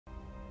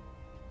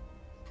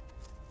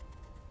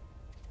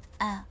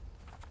哎，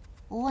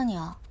我问你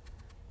啊，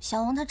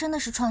小王他真的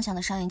是创想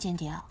的商业间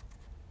谍啊？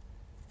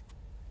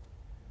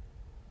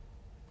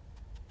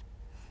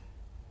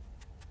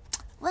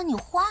问你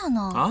话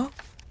呢？啊？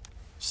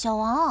小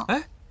王，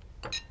哎，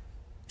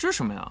这是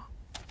什么呀？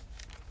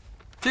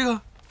这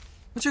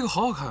个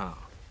好好看啊！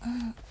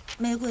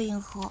玫瑰银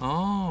河。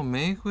哦，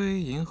玫瑰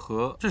银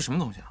河，这是什么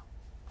东西啊？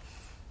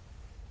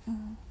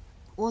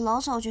我老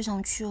早就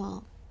想去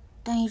了，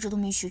但一直都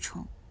没去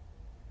成。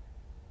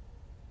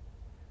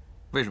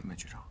为什么没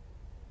去成？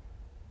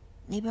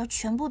里边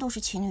全部都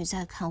是情侣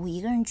在看，我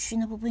一个人去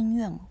那不被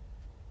虐吗？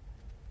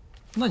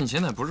那你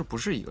现在不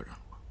是一个人了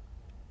吗？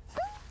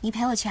你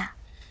陪我去啊？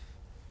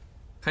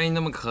看你那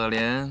么可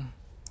怜，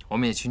我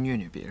们也去虐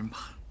虐别人吧。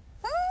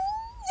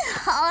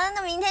好啊，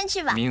那明天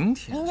去吧。明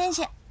天？明天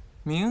去。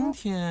明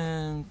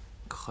天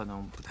可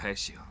能不太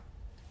行。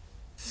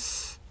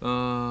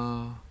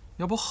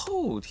要不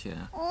后天？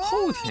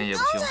后天也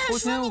不行。后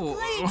天我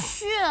可以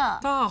去。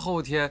大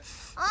后天。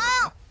哎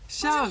呀，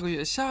下个月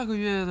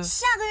的。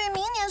下个月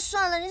明年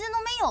算了，人家都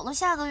没有了。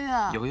下个月。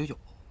有。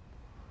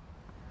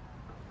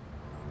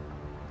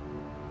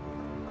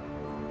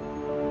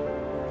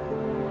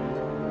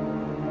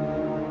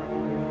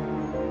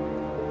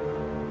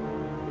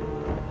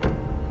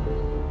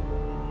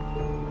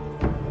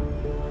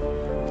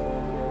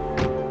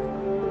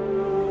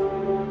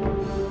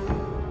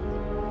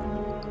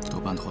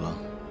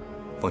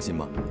放心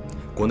吧，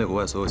国内国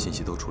外所有信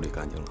息都处理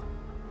干净了，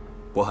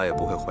渤海也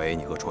不会怀疑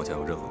你和创想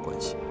有任何关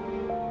系。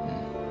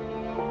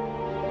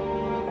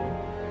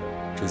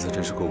这次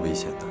真是够危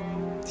险的，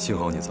幸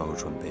好你早有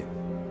准备，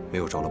没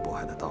有着了渤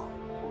海的道。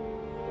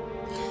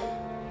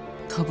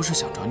他不是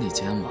想找你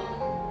奸吗？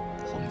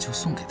我们就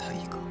送给他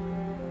一个。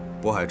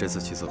渤海这次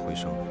起死回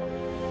生，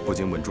不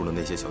仅稳住了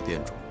那些小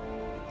店主，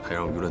还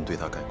让舆论对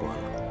他改观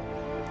了。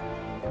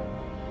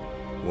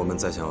我们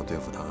再想要对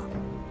付他，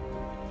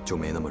就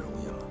没那么容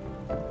易了。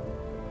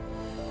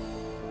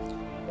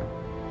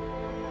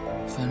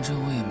 反正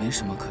我也没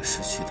什么可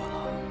失去的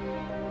了，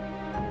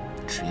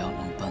只要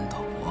能搬到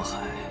渤海，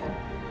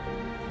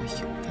我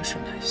有的是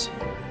耐心。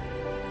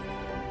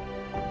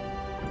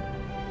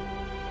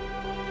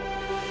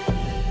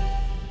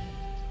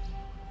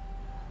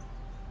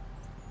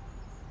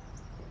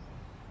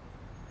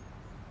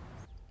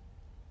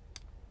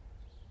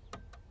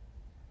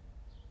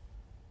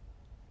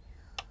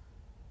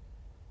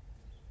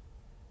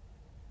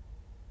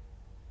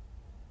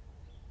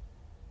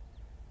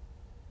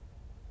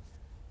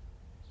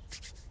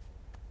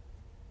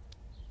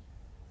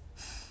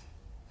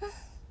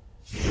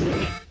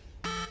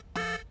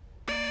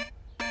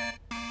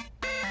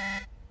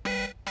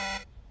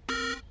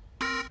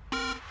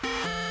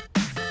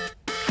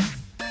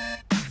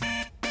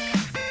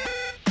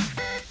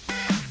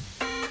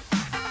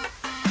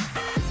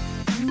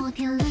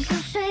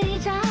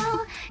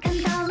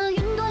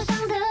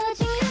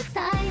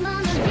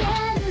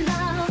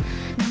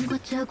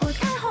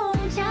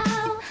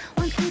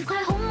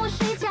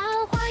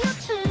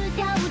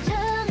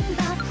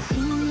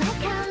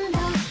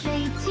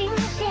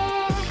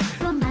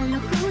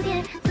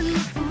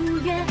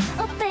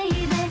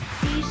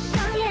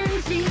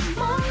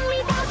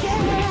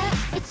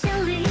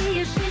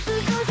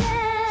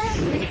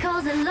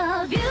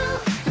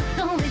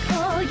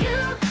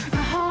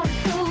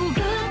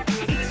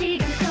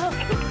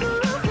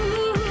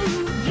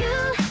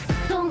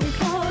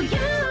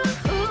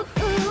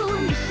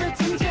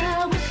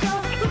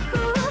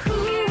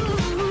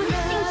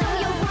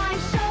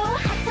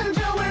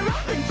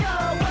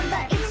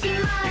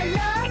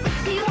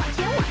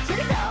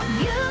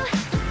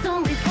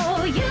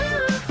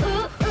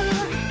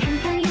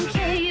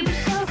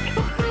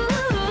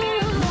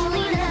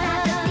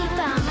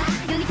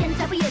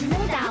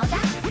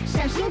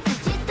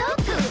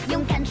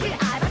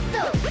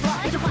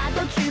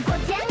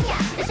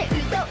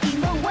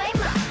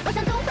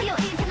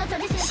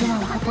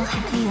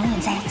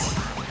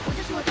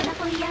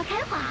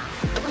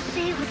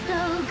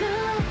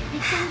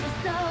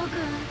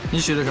你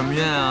许的什么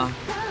愿啊？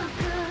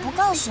不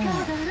告诉你，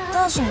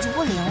告诉你就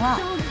不灵了。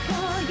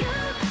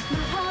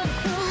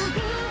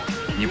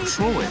你不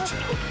说我也知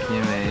道，因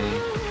为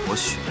我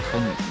许的和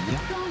你一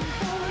样。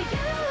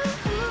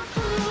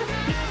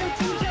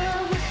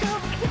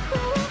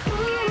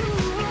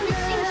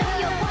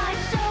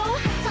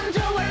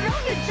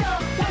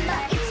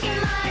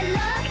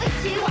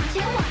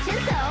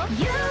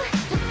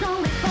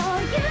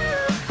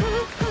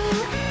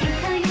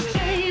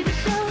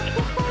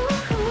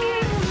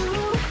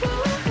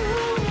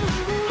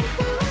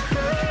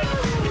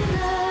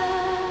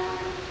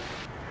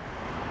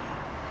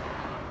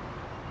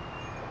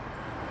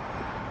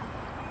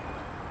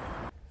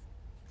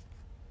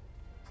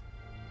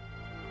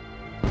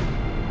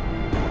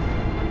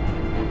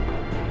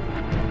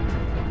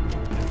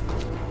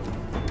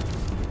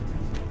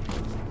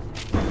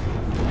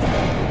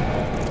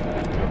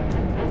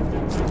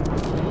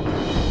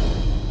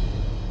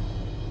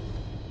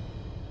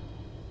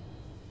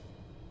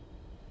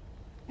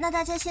那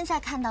大家现在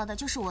看到的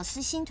就是我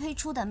司新推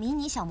出的迷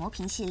你小魔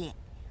瓶系列，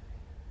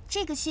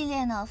这个系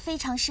列呢，非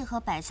常适合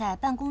摆在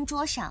办公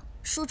桌上、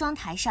梳妆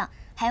台上，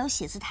还有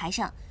写字台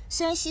上。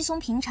虽然稀松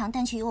平常，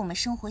但却与我们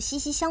生活息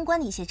息相关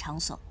的一些场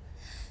所。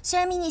虽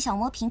然迷你小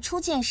魔瓶初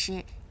见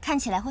时看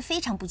起来会非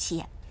常不起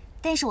眼，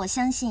但是我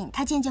相信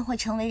它渐渐会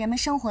成为人们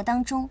生活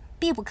当中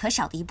必不可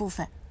少的一部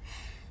分。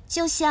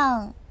就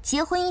像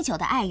结婚已久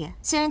的爱人，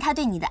虽然他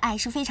对你的爱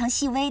是非常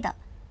细微的，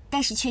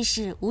但是却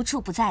是无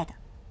处不在的。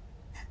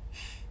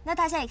那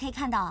大家也可以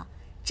看到啊，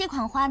这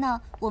款花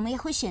呢，我们也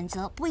会选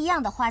择不一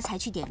样的花材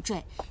去点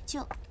缀。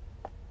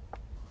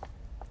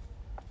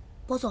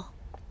博总，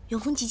有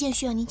封急件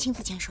需要您亲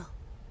自签收。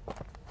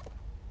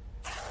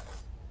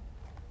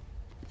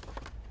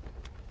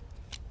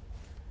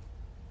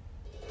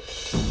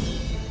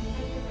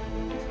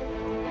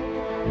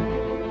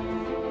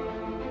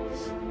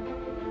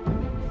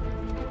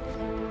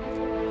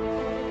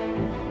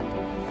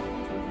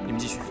你们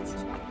继续。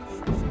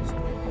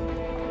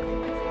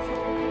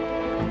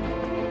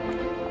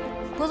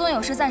博总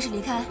有事暂时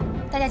离开，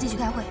大家继续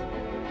开会。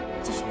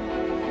继续。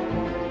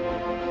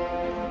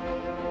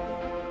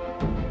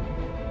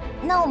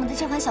那我们的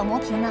这款小魔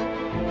瓶呢，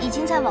已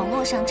经在网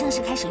络上正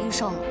式开始预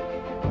售了，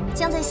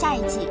将在下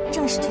一季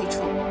正式推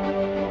出，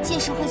届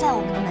时会在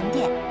我们的门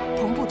店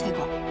同步推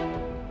广。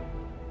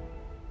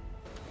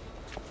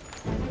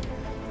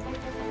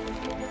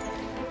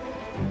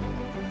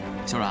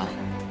小阮，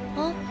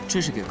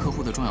这是给客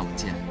户的重要文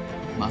件，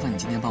麻烦你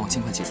今天帮我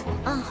尽快寄出。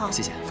好，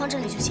谢谢。放这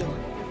里就行了。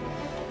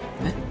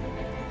哎，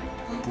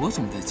博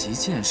总的急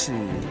件是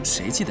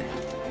谁寄的呀？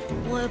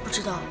我也不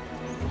知道。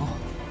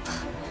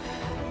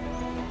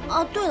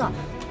哦，对了，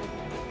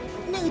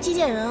那个寄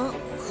件人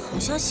好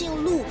像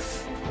姓陆，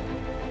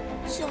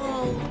叫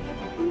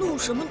陆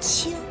什么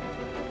清。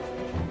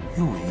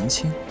陆云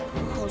清？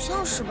好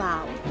像是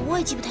吧，我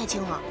也记不太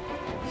清了。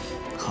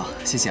好，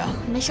谢谢啊。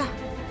没事儿。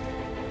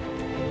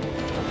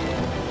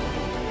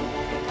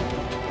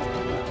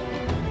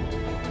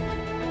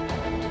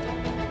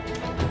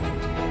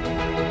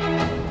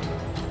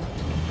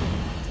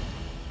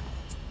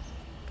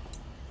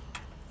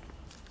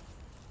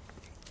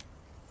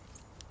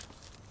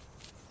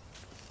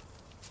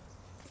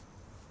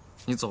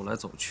你走来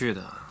走去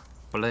的，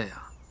不累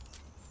啊？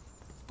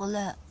不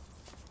累。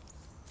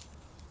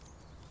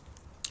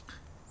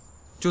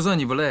就算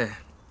你不累，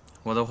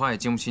我的话也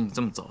经不起你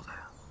这么走的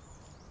呀。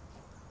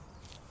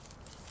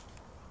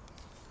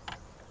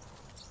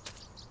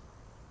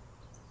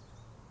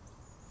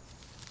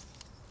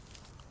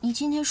你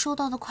今天收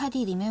到的快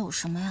递里面有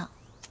什么呀？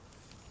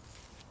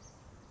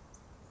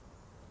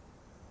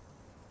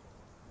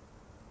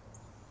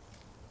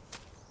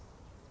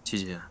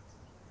琪姐，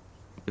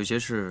有些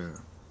事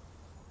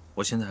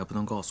我现在还不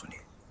能告诉你，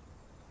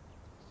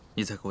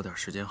你再给我点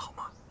时间好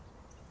吗？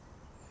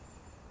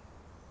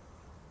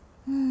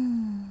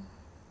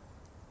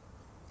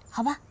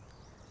好吧。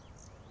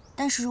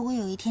但是如果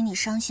有一天你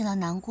伤心了、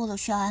难过了、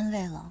需要安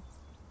慰了，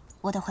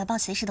我的怀抱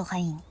随时都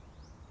欢迎你。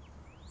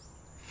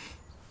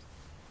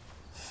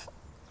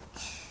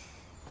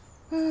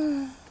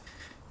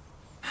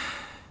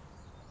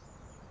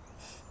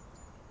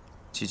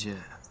琪姐，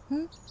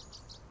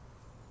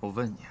我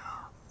问你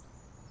啊，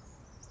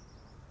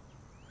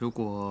如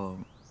果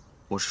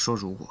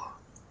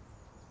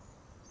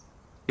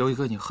有一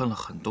个你恨了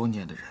很多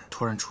年的人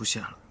突然出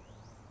现了，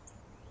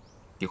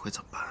你会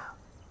怎么办啊？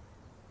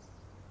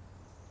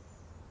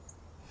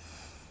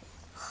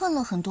恨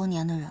了很多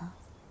年的人，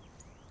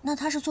那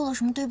他是做了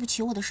什么对不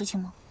起我的事情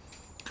吗？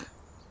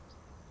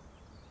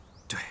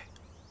对。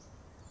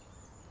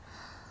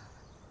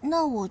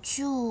那我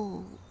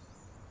就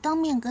当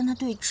面跟他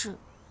对峙，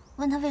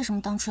问他为什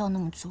么当初要那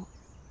么做，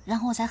然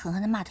后我再狠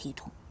狠地骂他一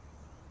通。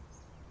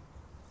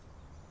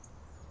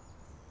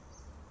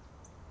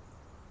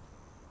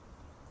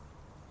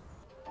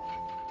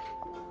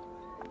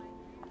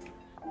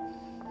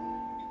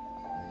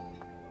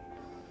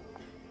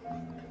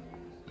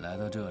来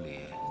到这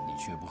里，你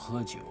却不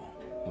喝酒，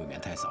未免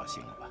太扫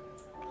兴了吧？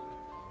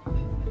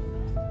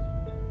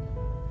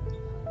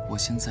我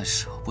现在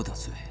舍不得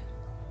醉，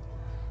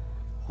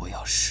我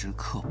要时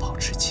刻保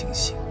持清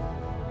醒。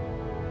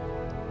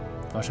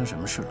发生什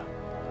么事了？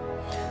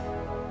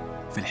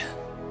威廉，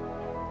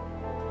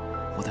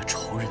我的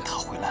仇人他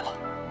回来了。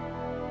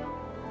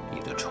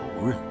你的仇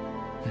人？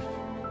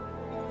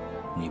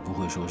你不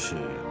会说是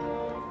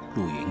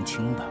陆云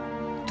清吧？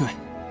对。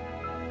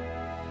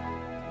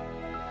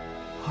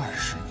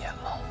20年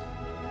了，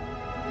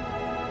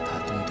他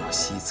东躲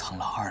西藏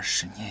了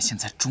20年，现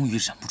在终于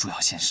忍不住要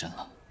现身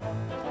了。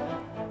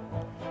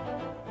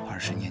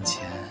20年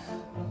前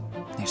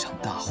那场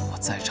大火，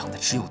在场的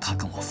只有他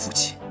跟我父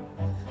亲。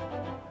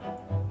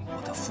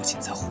我的父亲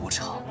在火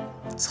场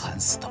惨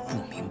死的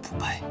不明不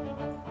白，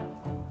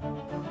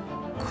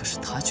可是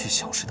他却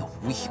消失得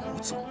无影无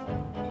踪。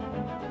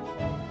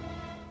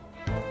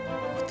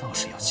我倒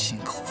是要亲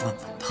口问问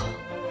他，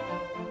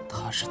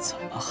他是怎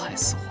么害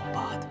死我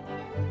爸的。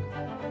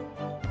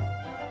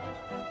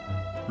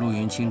陆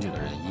云清这个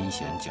人阴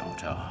险狡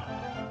诈，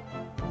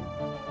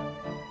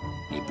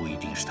你不一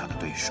定是他的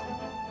对手。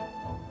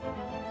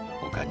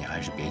我看你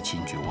还是别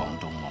轻举妄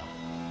动了。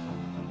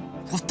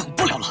我等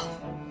不了了，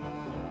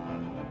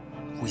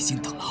我已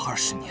经等了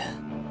20年。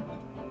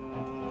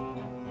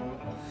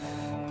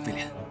威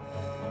廉，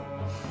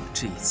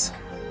这一次，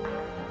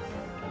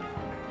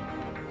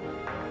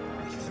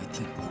我一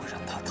定不会让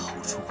他逃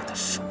出我的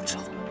手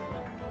掌。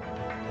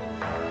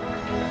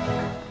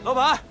老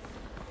板，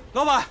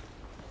老板，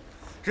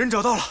人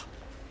找到了。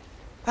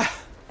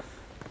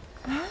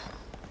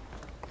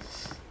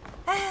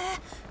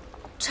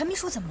陈秘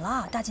书怎么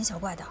了？大惊小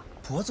怪的。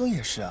博总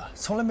也是啊，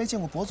从来没见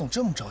过博总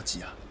这么着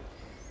急啊。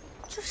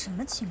这什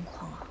么情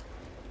况啊？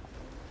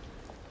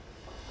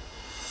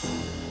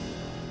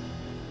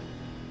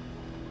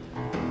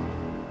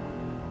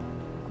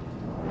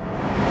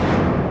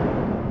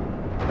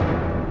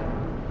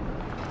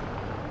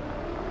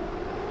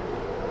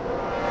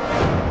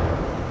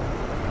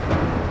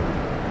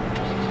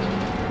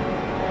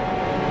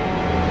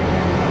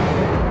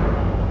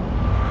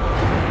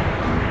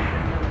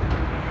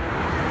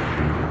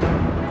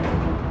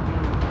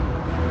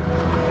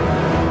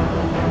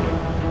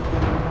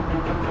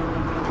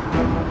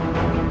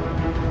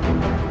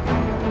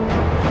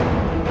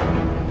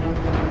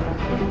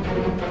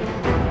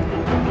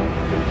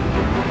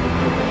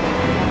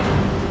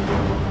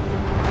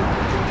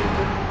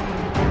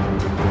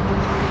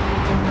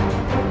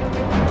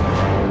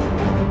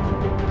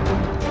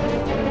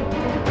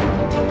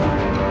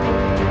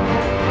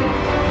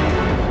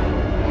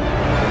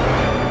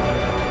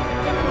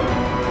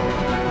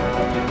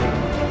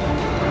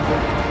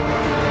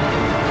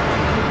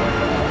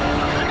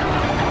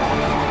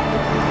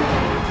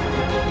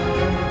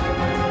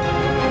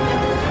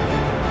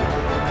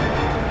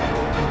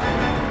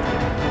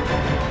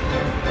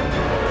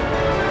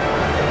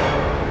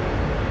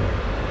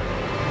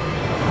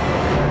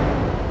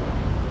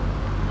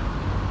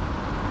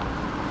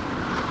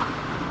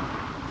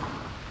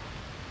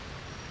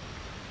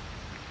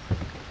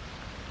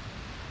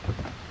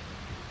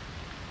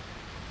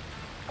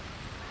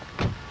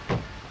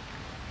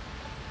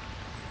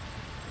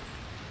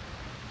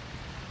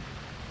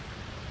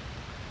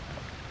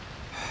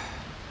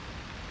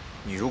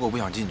你如果不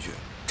想进去，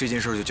这件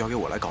事就交给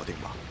我来搞定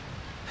吧。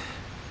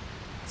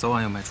早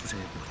晚要迈出这一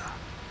步的。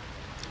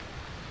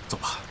走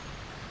吧。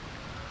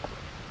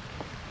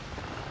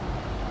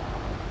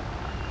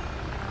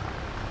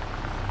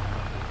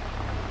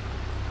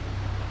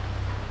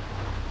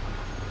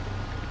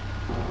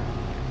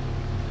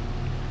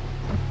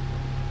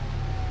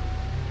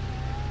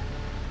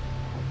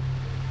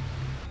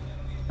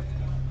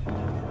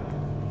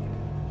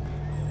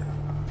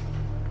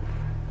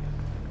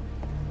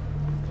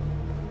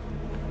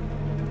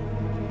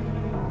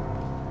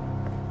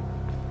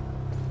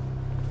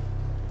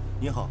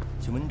您好，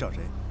请问您找谁？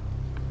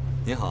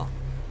您好，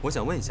我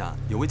想问一下，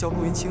有位叫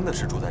陆云清的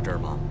是住在这儿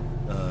吗？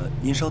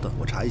您稍等，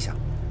我查一下。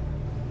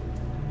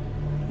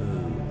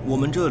我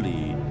们这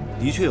里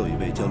的确有一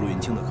位叫陆云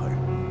清的客人。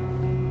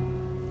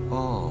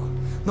哦，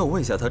那我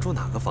问一下，他住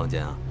哪个房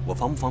间啊？我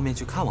方不方便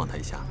去看望他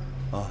一下？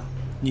啊，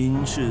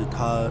您是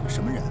他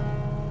什么人？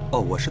哦，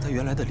我是他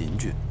原来的邻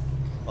居。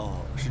哦，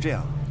是这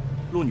样，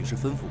陆女士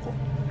吩咐过，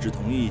只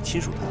同意亲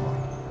属谈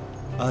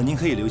话。您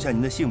可以留下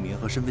您的姓名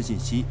和身份信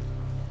息。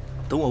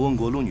等我问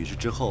过陆女士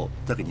之后，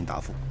再给您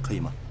答复，可以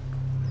吗？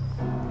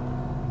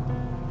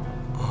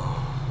哦，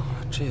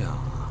这样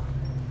啊。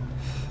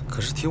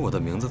可是提我的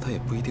名字，他也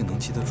不一定能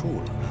记得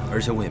住了，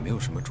而且我也没有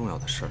什么重要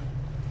的事儿。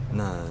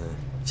那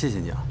谢谢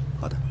你啊。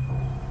好的。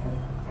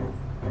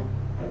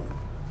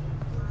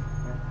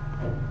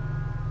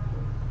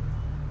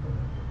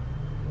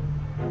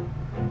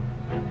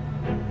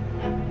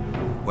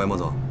喂，莫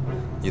总，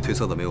你推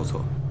测的没有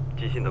错，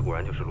寄信的果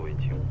然就是陆云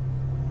清。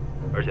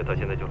而且他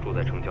现在就住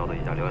在城郊的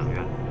一家疗养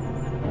院。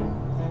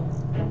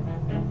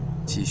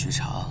继续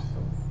查。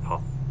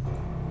好。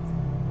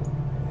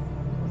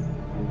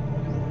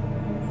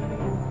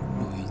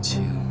陆云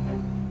清，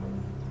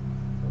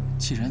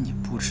既然你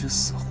不知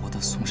死活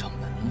地送上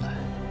门来，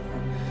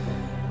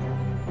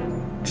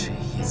这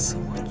一次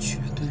我绝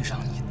对让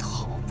你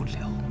逃不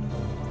了。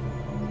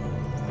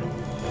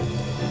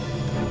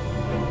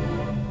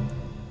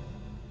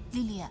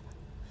丽丽，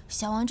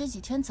小王这几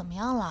天怎么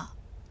样了？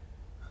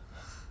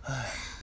唉，